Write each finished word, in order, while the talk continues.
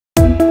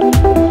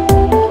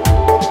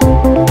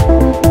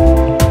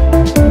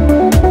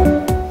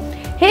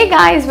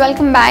guys,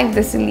 welcome back.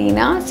 This is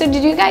Leena. So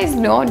did you guys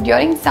know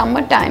during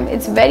summertime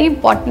it's very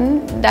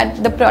important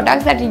that the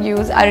products that you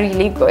use are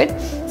really good,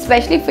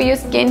 especially for your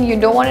skin. You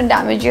don't want to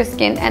damage your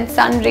skin, and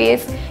sun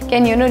rays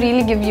can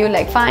really give you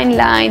like fine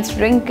lines,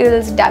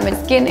 wrinkles,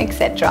 damaged skin,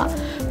 etc.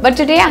 But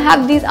today I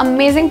have these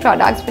amazing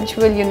products which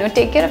will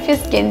take care of your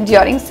skin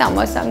during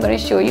summer. So I'm going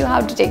to show you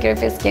how to take care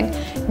of your skin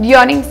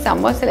during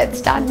summer. So let's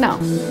start now.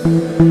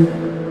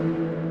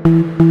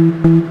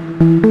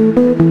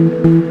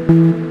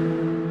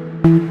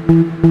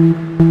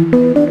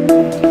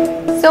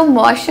 So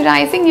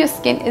moisturizing your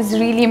skin is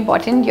really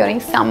important during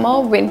summer,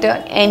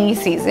 winter, any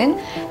season.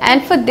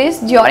 And for this,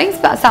 during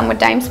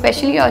summertime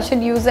especially, you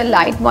should use a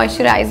light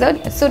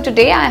moisturizer. So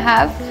today I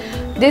have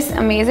this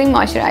amazing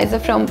moisturizer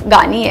from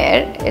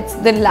Garnier. It's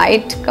the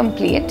Light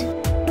Complete.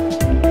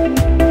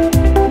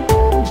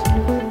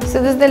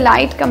 So this is the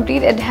Light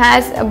Complete. It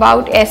has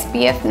about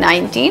SPF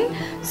 19.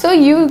 So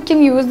you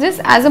can use this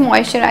as a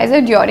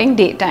moisturizer during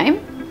daytime.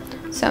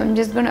 So I'm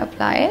just going to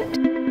apply it.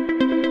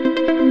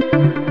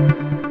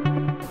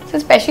 So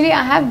especially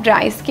I have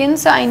dry skin,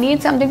 so I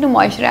need something to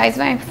moisturize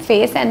my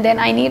face, and then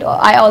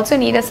I also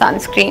need a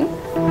sunscreen.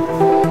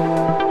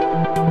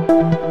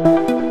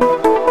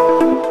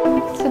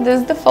 So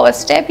this is the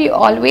first step. You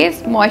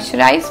always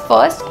moisturize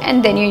first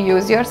and then you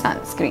use your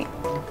sunscreen.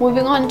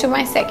 Moving on to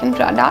my second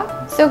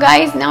product. So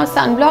guys, now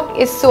sunblock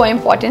is so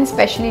important,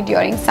 especially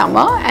during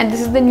summer, and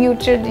this is the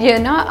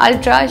Neutrogena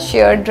Ultra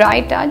Sheer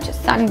Dry Touch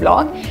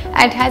Sunblock.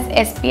 It has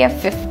SPF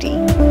 50.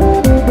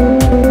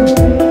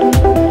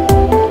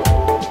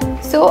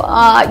 So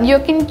you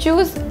can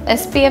choose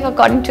SPF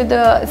according to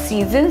the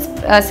seasons.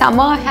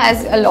 Summer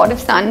has a lot of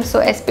sun, so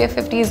SPF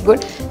 50 is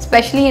good,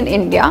 especially in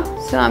India.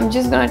 So I'm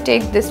just going to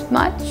take this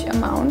much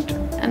amount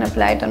and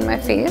apply it on my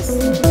face.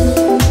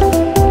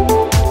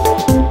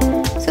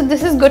 So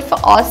this is good for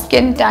all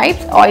skin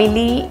types,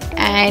 oily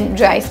and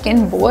dry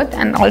skin both,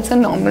 and also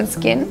normal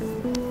skin.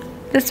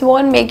 This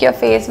won't make your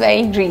face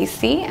very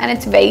greasy, and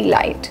it's very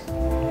light.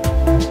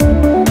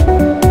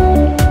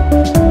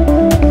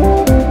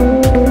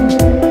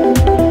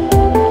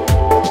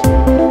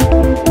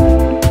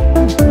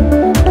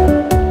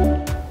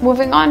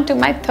 Moving on to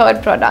my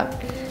third product.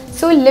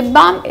 So lip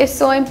balm is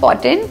so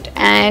important,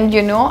 and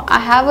I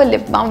have a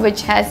lip balm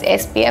which has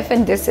SPF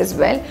in this as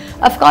well.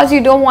 Of course,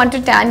 you don't want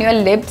to tan your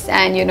lips,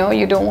 and you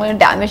don't want to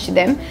damage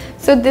them.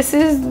 So this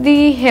is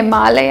the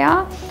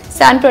Himalaya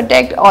Sun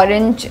Protect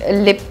Orange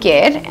Lip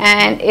Care,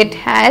 and it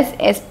has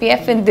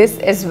SPF in this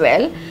as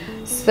well.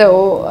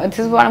 So this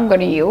is what I'm going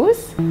to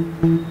use.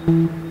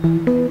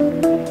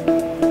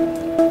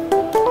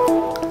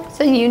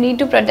 So you need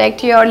to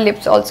protect your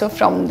lips also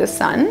from the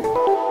sun.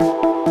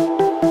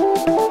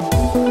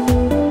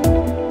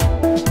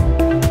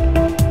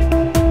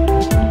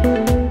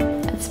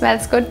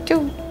 Smells good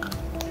too.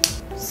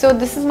 So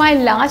this is my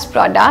last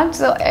product.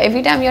 So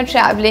every time you're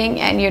traveling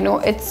and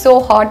it's so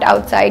hot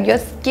outside, your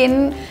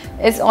skin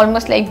is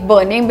almost like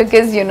burning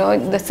because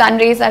the sun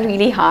rays are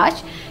really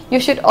harsh, you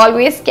should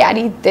always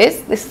carry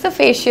this. This is a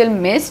facial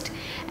mist,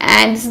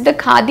 and this is the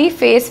Khadi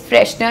Face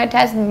Freshener. It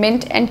has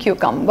mint and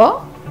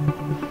cucumber.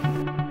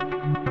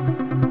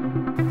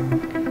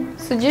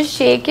 So just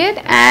shake it,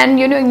 and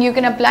you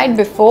can apply it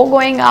before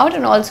going out,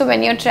 and also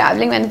when you're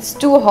traveling when it's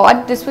too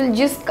hot. This will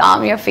just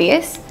calm your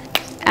face,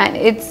 and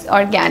it's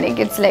organic,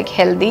 it's like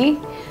healthy,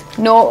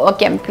 no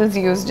chemicals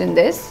used in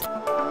this.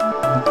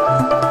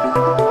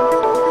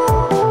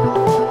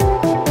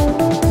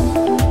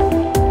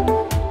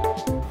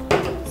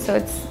 So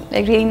it's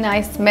like really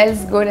nice,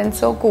 smells good, and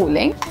so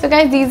cooling. So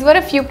guys, these were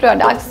a few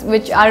products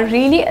which are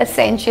really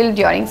essential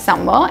during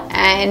summer,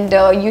 and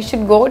you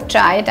should go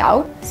try it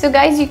out. So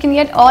guys, you can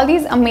get all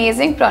these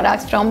amazing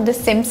products from the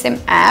SimSim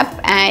app,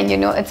 and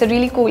it's a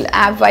really cool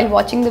app. While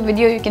watching the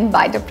video, you can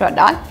buy the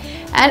product.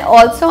 And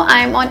also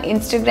I'm on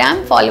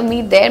Instagram, follow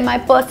me there. My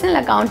personal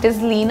account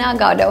is Leena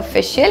Gowda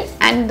Official,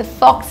 and the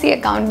Foxy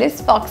account is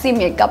Foxy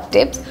Makeup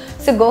Tips.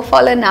 So go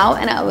follow now,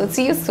 and I will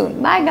see you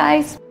soon. Bye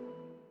guys.